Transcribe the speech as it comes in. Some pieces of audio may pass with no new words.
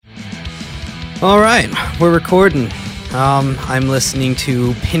All right, we're recording. I'm listening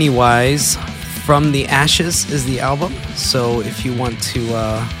to Pennywise from the Ashes is the album. So if you want to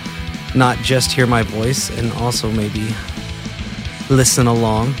not just hear my voice and also maybe listen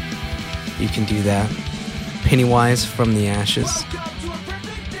along, you can do that. Pennywise from the Ashes.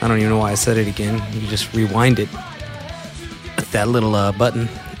 I don't even know why I said it again. You just rewind it with that little button.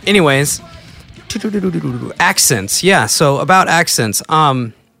 Anyways, accents. Yeah, so about accents.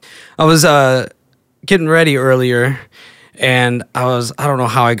 I was getting ready earlier, and I don't know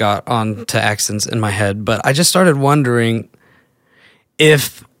how I got on to accents in my head, but I just started wondering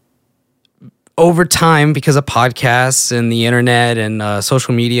if over time, because of podcasts and the internet and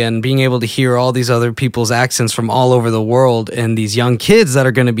social media and being able to hear all these other people's accents from all over the world and these young kids that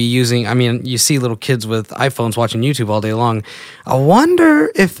are going to be using, I mean, you see little kids with iPhones watching YouTube all day long. I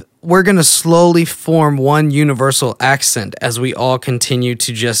wonder if we're going to slowly form one universal accent as we all continue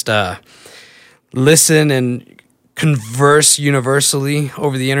to just listen and converse universally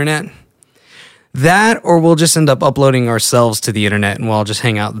over the internet. That, or we'll just end up uploading ourselves to the internet and we'll all just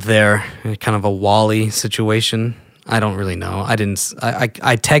hang out there, kind of a Wall-E situation. I don't really know.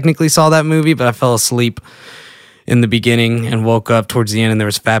 I technically saw that movie, but I fell asleep in the beginning and woke up towards the end, and there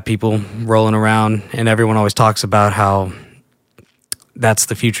was fat people rolling around, and everyone always talks about how that's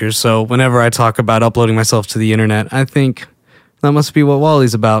the future. So whenever I talk about uploading myself to the internet, I think that must be what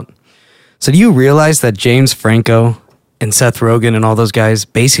Wall-E's about. So do you realize that James Franco and Seth Rogen and all those guys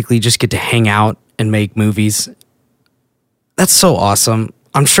basically just get to hang out and make movies? That's so awesome.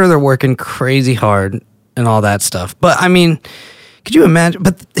 I'm sure they're working crazy hard and all that stuff. But I mean, could you imagine?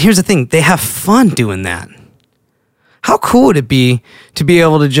 But here's the thing. They have fun doing that. How cool would it be to be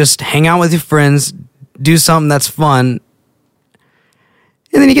able to just hang out with your friends, do something that's fun,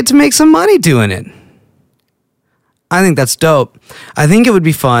 and then you get to make some money doing it? I think that's dope. I think it would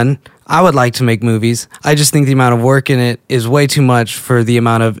be fun. I would like to make movies. I just think the amount of work in it is way too much for the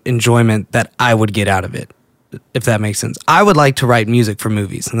amount of enjoyment that I would get out of it, if that makes sense. I would like to write music for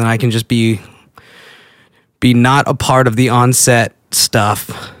movies, and then I can just be not a part of the on-set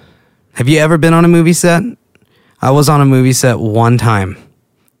stuff. Have you ever been on a movie set? I was on a movie set one time.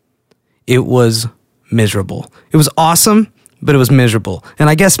 It was miserable. It was awesome, but it was miserable. And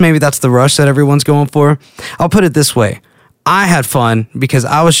I guess maybe that's the rush that everyone's going for. I'll put it this way. I had fun because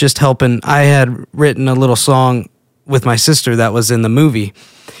I was just helping. I had written a little song with my sister that was in the movie.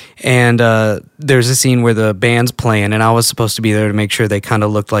 And there's a scene where the band's playing, and I was supposed to be there to make sure they kind of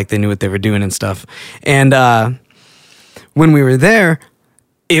looked like they knew what they were doing and stuff. And when we were there,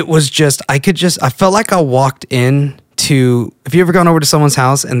 it was just, I felt like I walked in to, have you ever gone over to someone's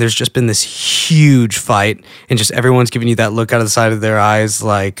house and there's just been this huge fight and just everyone's giving you that look out of the side of their eyes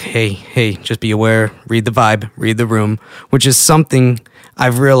like, hey, just be aware, read the vibe, read the room, which is something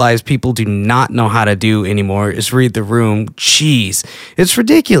I've realized people do not know how to do anymore, is read the room. Jeez, it's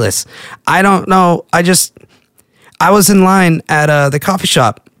ridiculous. I don't know. I was in line at the coffee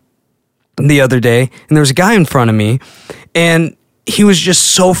shop the other day, and there was a guy in front of me, and he was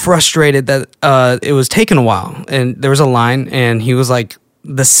just so frustrated that it was taking a while, and there was a line, and he was like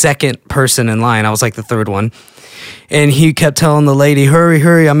the second person in line. I was like the third one, and he kept telling the lady,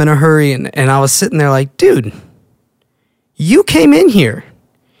 hurry, I'm in a hurry, and I was sitting there like, dude, you came in here.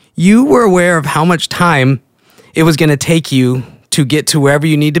 You were aware of how much time it was going to take you to get to wherever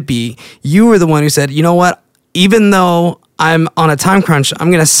you need to be. You were the one who said, you know what, even though I'm on a time crunch, I'm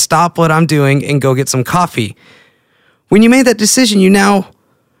going to stop what I'm doing and go get some coffee. When you made that decision, you now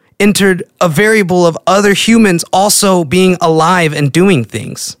entered a variable of other humans also being alive and doing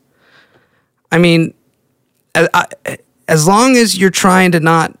things. I mean, as long as you're trying to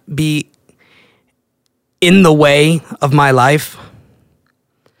not be in the way of my life,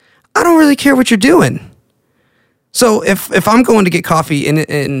 I don't really care what you're doing. So if I'm going to get coffee,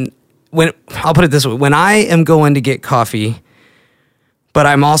 and when, I'll put it this way, when I am going to get coffee, but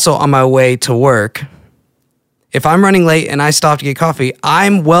I'm also on my way to work, if I'm running late and I stop to get coffee,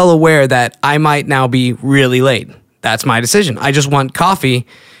 I'm well aware that I might now be really late. That's my decision. I just want coffee,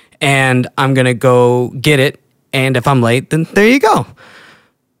 and I'm going to go get it. And if I'm late, then there you go.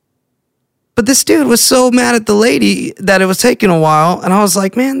 But this dude was so mad at the lady that it was taking a while. And I was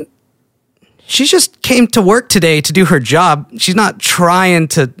like, man, she just came to work today to do her job. She's not trying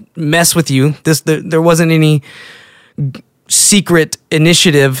to mess with you. There wasn't any secret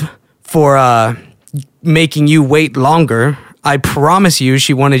initiative for making you wait longer. I promise you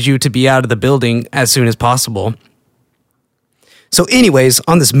she wanted you to be out of the building as soon as possible. So anyways,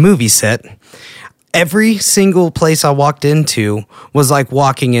 on this movie set, every single place I walked into was like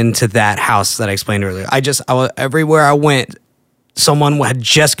walking into that house that I explained earlier. Everywhere I went, someone had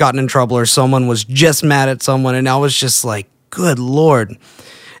just gotten in trouble or someone was just mad at someone, and I was just like, good Lord.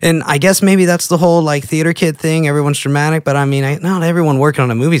 And I guess maybe that's the whole like theater kid thing. Everyone's dramatic, but I mean, not everyone working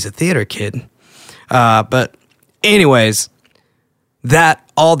on a movie is a theater kid. But anyways,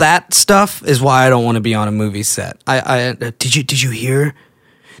 all that stuff is why I don't want to be on a movie set. Did you hear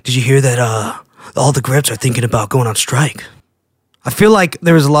that all the grips are thinking about going on strike? I feel like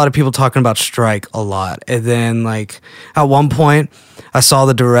there was a lot of people talking about strike a lot. And then like at one point I saw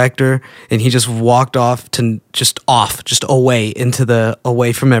the director and he just walked off just away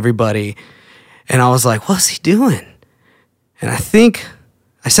from everybody. And I was like, what's he doing? And I think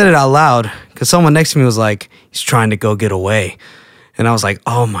I said it out loud because someone next to me was like, he's trying to go get away. And I was like,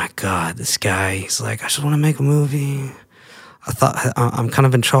 oh my God, this guy, he's like, I just want to make a movie. I thought I'm kind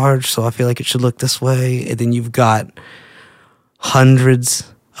of in charge, so I feel like it should look this way. And then you've got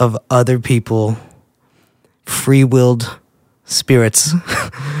hundreds of other people, free-willed spirits,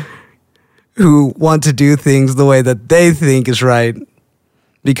 who want to do things the way that they think is right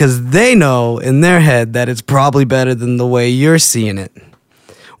because they know in their head that it's probably better than the way you're seeing it.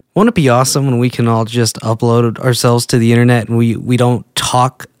 Won't it be awesome when we can all just upload ourselves to the internet and we don't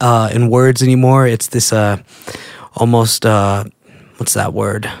talk in words anymore? It's this almost, what's that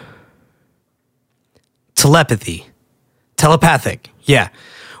word? Telepathic. Yeah.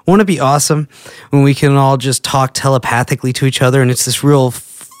 Won't it be awesome when we can all just talk telepathically to each other and it's this real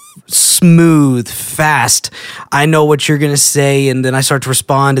smooth, fast, I know what you're going to say and then I start to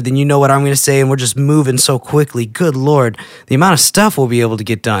respond and then you know what I'm going to say and we're just moving so quickly. Good Lord, the amount of stuff we'll be able to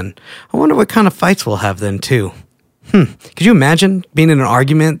get done. I wonder what kind of fights we'll have then too. Could you imagine being in an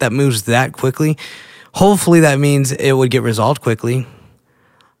argument that moves that quickly? Hopefully that means it would get resolved quickly.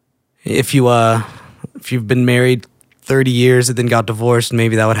 If you've been married 30 years and then got divorced,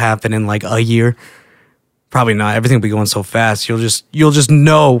 maybe that would happen in like a year. Probably not. Everything will be going so fast. You'll just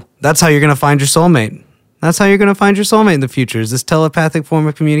know. That's how you're going to find your soulmate. That's how you're going to find your soulmate in the future, is this telepathic form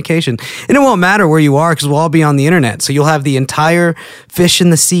of communication. And it won't matter where you are because we'll all be on the internet. So you'll have the entire fish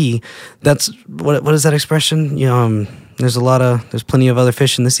in the sea. That's, what is that expression? There's plenty of other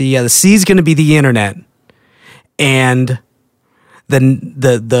fish in the sea. Yeah, the sea's going to be the internet. And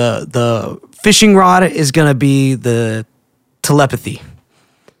the fishing rod is going to be the telepathy.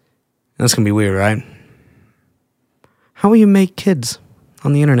 That's going to be weird, right? How will you make kids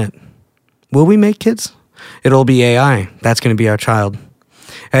on the internet? Will we make kids? It'll be AI. That's going to be our child.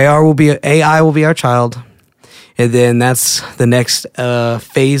 AI will be our child. And then that's the next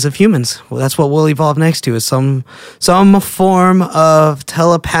phase of humans. Well, that's what we'll evolve next to, is some form of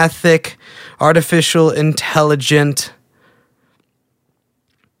telepathic, artificial, intelligent,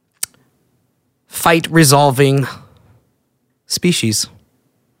 fight-resolving species.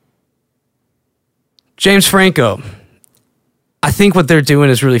 James Franco. I think what they're doing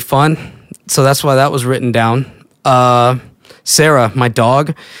is really fun, so that's why that was written down. Sarah, my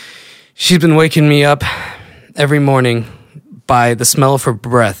dog, she's been waking me up every morning by the smell of her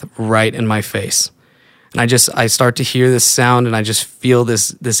breath right in my face. And I start to hear this sound, and I just feel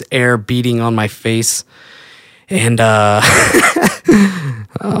this air beating on my face. And,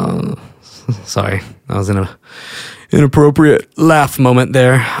 sorry, that was an inappropriate laugh moment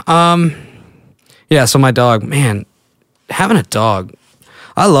there. Yeah, so my dog, man, having a dog,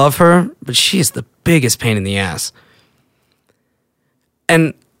 I love her, but she is the biggest pain in the ass.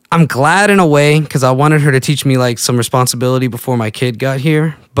 And I'm glad in a way, because I wanted her to teach me like some responsibility before my kid got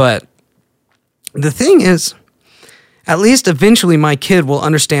here. But the thing is, at least eventually my kid will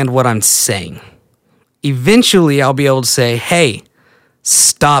understand what I'm saying. Eventually I'll be able to say, hey,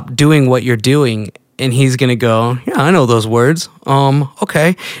 stop doing what you're doing. And he's going to go, yeah, I know those words.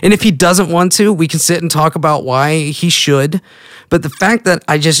 Okay. And if he doesn't want to, we can sit and talk about why he should. But the fact that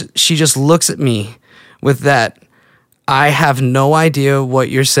she just looks at me with that, I have no idea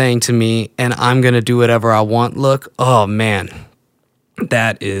what you're saying to me and I'm going to do whatever I want look. Oh man,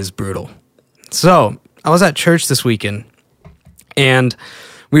 that is brutal. So I was at church this weekend and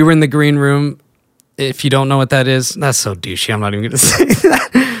we were in the green room. If you don't know what that is, that's so douchey. I'm not even going to say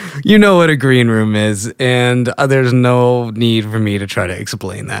that. You know what a green room is, and there's no need for me to try to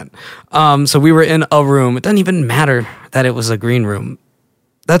explain that. So we were in a room. It doesn't even matter that it was a green room.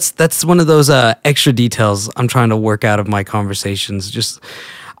 That's one of those extra details I'm trying to work out of my conversations. Just,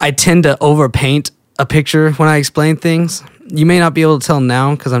 I tend to overpaint a picture when I explain things. You may not be able to tell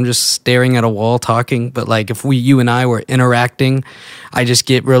now because I'm just staring at a wall talking, but like if you and I were interacting, I just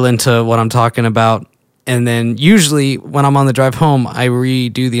get real into what I'm talking about. And then usually when I'm on the drive home, I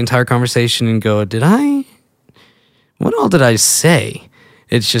redo the entire conversation and go, what all did I say?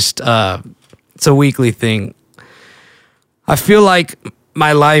 It's just, it's a weekly thing. I feel like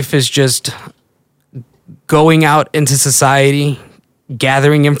my life is just going out into society,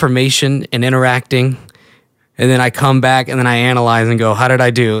 gathering information and interacting, and then I come back and then I analyze and go, how did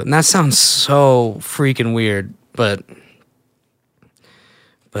I do? And that sounds so freaking weird, but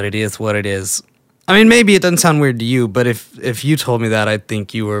it is what it is. I mean, maybe it doesn't sound weird to you, but if you told me that, I'd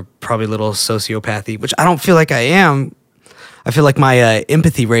think you were probably a little sociopathy, which I don't feel like I am. I feel like my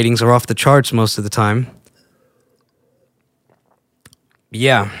empathy ratings are off the charts most of the time.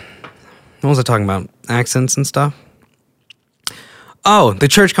 Yeah. What was I talking about? Accents and stuff? Oh, the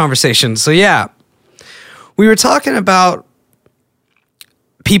church conversation. So yeah, we were talking about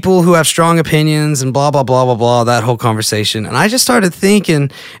people who have strong opinions and blah, blah, blah, blah, blah, that whole conversation. And I just started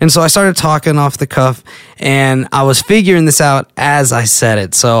thinking, and so I started talking off the cuff, and I was figuring this out as I said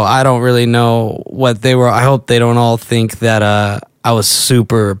it. So I don't really know what they were. I hope they don't all think that I was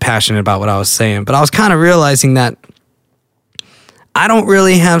super passionate about what I was saying. But I was kind of realizing that I don't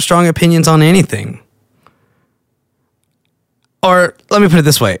really have strong opinions on anything. Or let me put it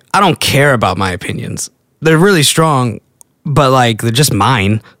this way. I don't care about my opinions. They're really strong, but like they're just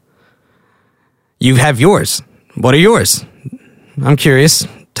mine. You have yours. What are yours? I'm curious.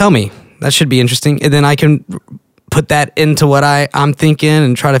 Tell me. That should be interesting. And then I can put that into what I'm thinking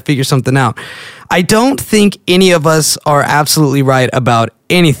and try to figure something out. I don't think any of us are absolutely right about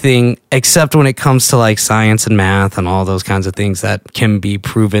anything except when it comes to like science and math and all those kinds of things that can be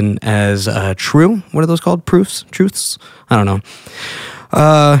proven as true. What are those called? Proofs? Truths? I don't know.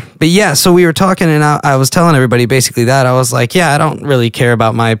 But yeah, so we were talking and I was telling everybody basically that. I was like, yeah, I don't really care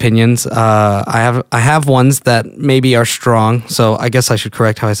about my opinions. I have ones that maybe are strong. So I guess I should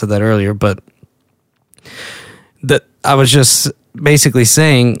correct how I said that earlier, but that I was just basically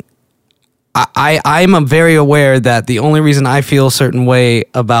saying I'm very aware that the only reason I feel a certain way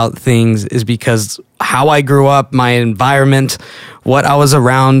about things is because how I grew up, my environment, what I was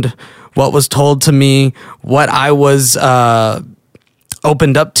around, what was told to me, what I was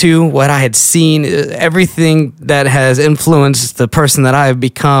opened up to, what I had seen, everything that has influenced the person that I have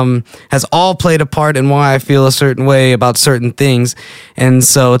become has all played a part in why I feel a certain way about certain things. And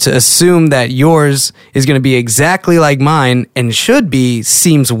so to assume that yours is going to be exactly like mine and should be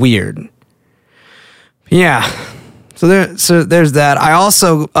seems weird. Yeah. So there's that. I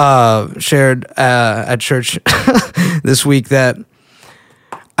also shared at church this week that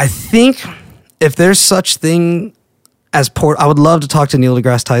I think if there's such thing as I would love to talk to Neil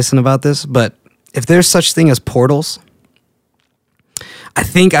deGrasse Tyson about this, but if there's such thing as portals, I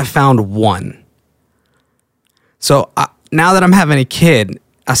think I found one. So now that I'm having a kid,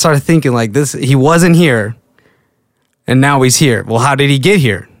 I started thinking like this, he wasn't here and now he's here. Well, how did he get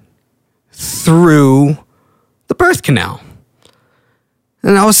here? Through the birth canal.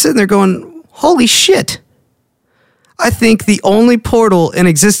 And I was sitting there going, holy shit. I think the only portal in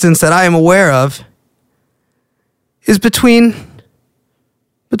existence that I am aware of is between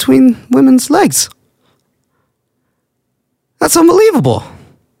women's legs. That's unbelievable.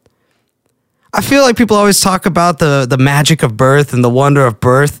 I feel like people always talk about the magic of birth and the wonder of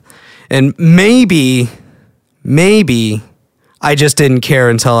birth. And maybe I just didn't care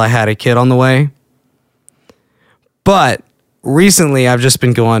until I had a kid on the way. But recently I've just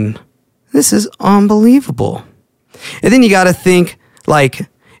been going, this is unbelievable. And then you got to think, like,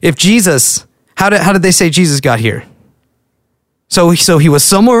 if Jesus, how did they say Jesus got here? So he was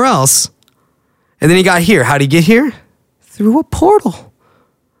somewhere else, and then he got here. How did he get here? Through a portal.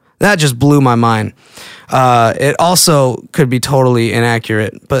 That just blew my mind. It also could be totally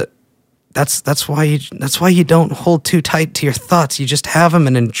inaccurate, but that's why you don't hold too tight to your thoughts. You just have them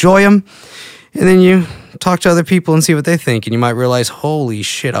and enjoy them, and then you talk to other people and see what they think, and you might realize, holy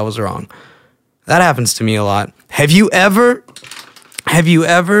shit, I was wrong. That happens to me a lot. Have you ever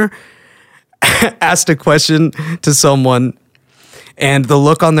asked a question to someone and the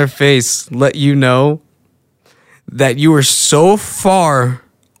look on their face let you know that you were so far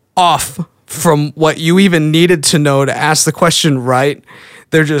off from what you even needed to know to ask the question right?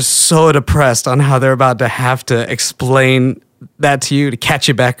 They're just so depressed on how they're about to have to explain that to you to catch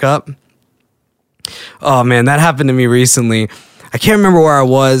you back up. Oh man, that happened to me recently. I can't remember where I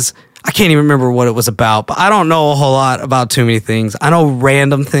was. I can't even remember what it was about, but I don't know a whole lot about too many things. I know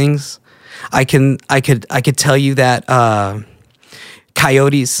random things. I could tell you that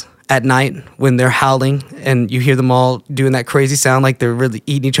coyotes at night when they're howling and you hear them all doing that crazy sound like they're really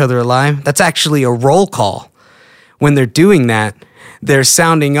eating each other alive. That's actually a roll call. When they're doing that, they're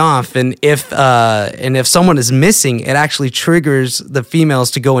sounding off, and if someone is missing, it actually triggers the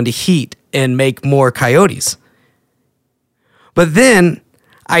females to go into heat and make more coyotes. But then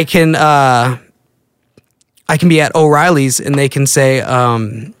I can I can be at O'Reilly's and they can say,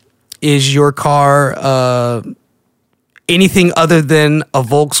 is your car anything other than a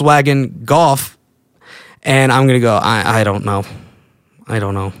Volkswagen Golf? And I'm going to go, I don't know. I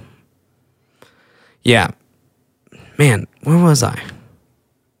don't know. Yeah. Man, where was I?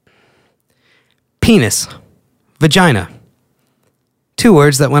 Penis. Vagina. 2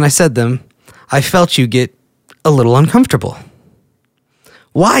 words that when I said them, I felt you get a little uncomfortable.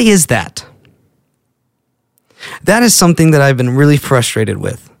 Why is that? That is something that I've been really frustrated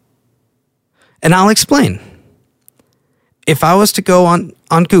with. And I'll explain. If I was to go on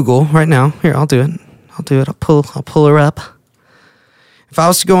Google right now, here, I'll do it. I'll pull her up. If I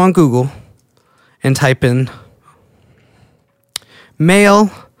was to go on Google and type in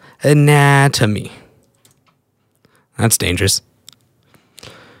male anatomy. That's dangerous.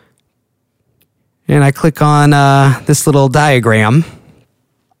 And I click on this little diagram.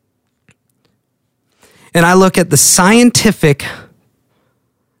 And I look at the scientific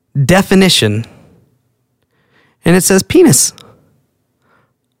definition. And it says penis.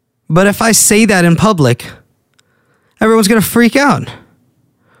 But if I say that in public, everyone's going to freak out.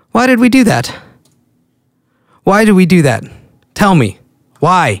 Why did we do that? Why did we do that? Tell me.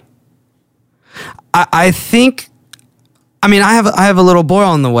 Why? I think, I have a little boy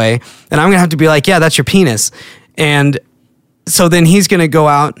on the way, and I'm going to have to be like, yeah, that's your penis. And so then he's going to go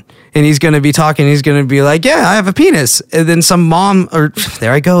out, and he's going to be talking, he's going to be like, yeah, I have a penis. And then some mom, or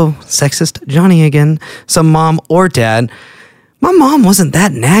there I go, sexist Johnny again, some mom or dad, my mom wasn't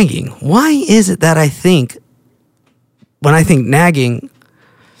that nagging. Why is it that I think, when I think nagging,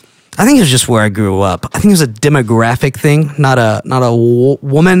 I think it was just where I grew up. I think it was a demographic thing, not a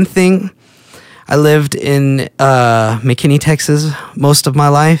woman thing. I lived in McKinney, Texas most of my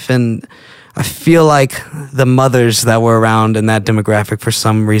life, and I feel like the mothers that were around in that demographic for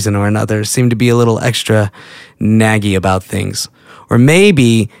some reason or another seem to be a little extra naggy about things. Or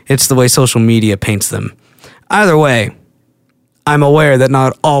maybe it's the way social media paints them. Either way, I'm aware that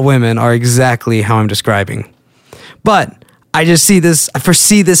not all women are exactly how I'm describing. But I foresee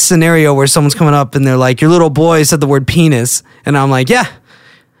this scenario where someone's coming up and they're like, your little boy said the word penis. And I'm like, yeah.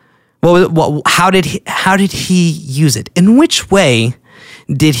 Well, how did he use it? In which way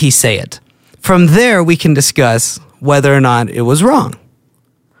did he say it? From there, we can discuss whether or not it was wrong.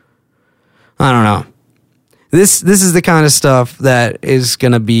 I don't know. This is the kind of stuff that is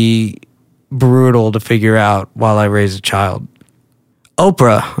going to be brutal to figure out while I raise a child.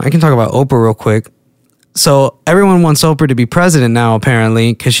 Oprah. I can talk about Oprah real quick. So everyone wants Oprah to be president now,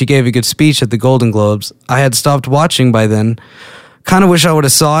 apparently, because she gave a good speech at the Golden Globes. I had stopped watching by then. Kind of wish I would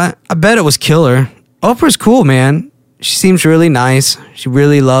have saw it. I bet it was killer. Oprah's cool, man. She seems really nice. She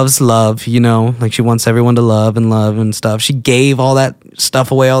really loves love, like she wants everyone to love and stuff. She gave all that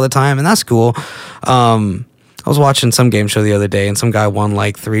stuff away all the time, and that's cool. I was watching some game show the other day, and some guy won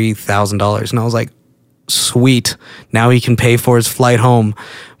like $3,000, and I was like, sweet. Now he can pay for his flight home.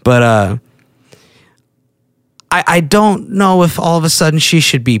 But I don't know if all of a sudden she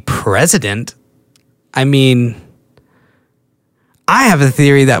should be president. I have a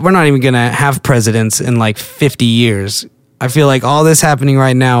theory that we're not even going to have presidents in like 50 years. I feel like all this happening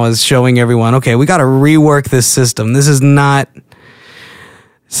right now is showing everyone, okay, we got to rework this system. This is not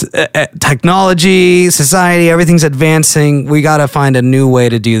technology, society, everything's advancing. We got to find a new way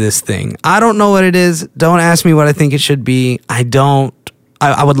to do this thing. I don't know what it is. Don't ask me what I think it should be. I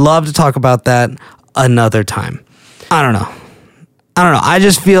would love to talk about that another time. I don't know. I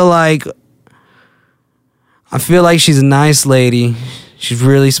just feel like she's a nice lady. She's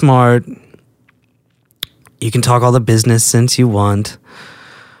really smart. You can talk all the business sense you want.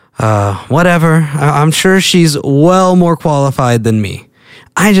 Whatever. I'm sure she's well more qualified than me.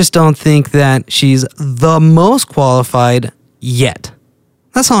 I just don't think that she's the most qualified yet.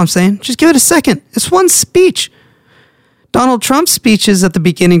 That's all I'm saying. Just give it a second. It's one speech. Donald Trump's speeches at the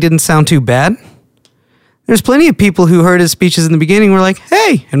beginning didn't sound too bad. There's plenty of people who heard his speeches in the beginning were like,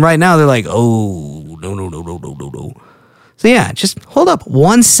 hey. And right now they're like, oh, no. So yeah, just hold up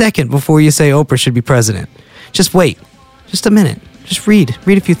 1 second before you say Oprah should be president. Just wait. Just a minute. Just read.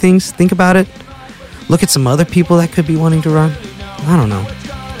 Read a few things. Think about it. Look at some other people that could be wanting to run. I don't know.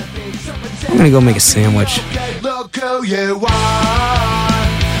 I'm going to go make a sandwich. Look who you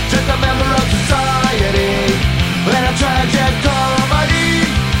are. Just a member of society.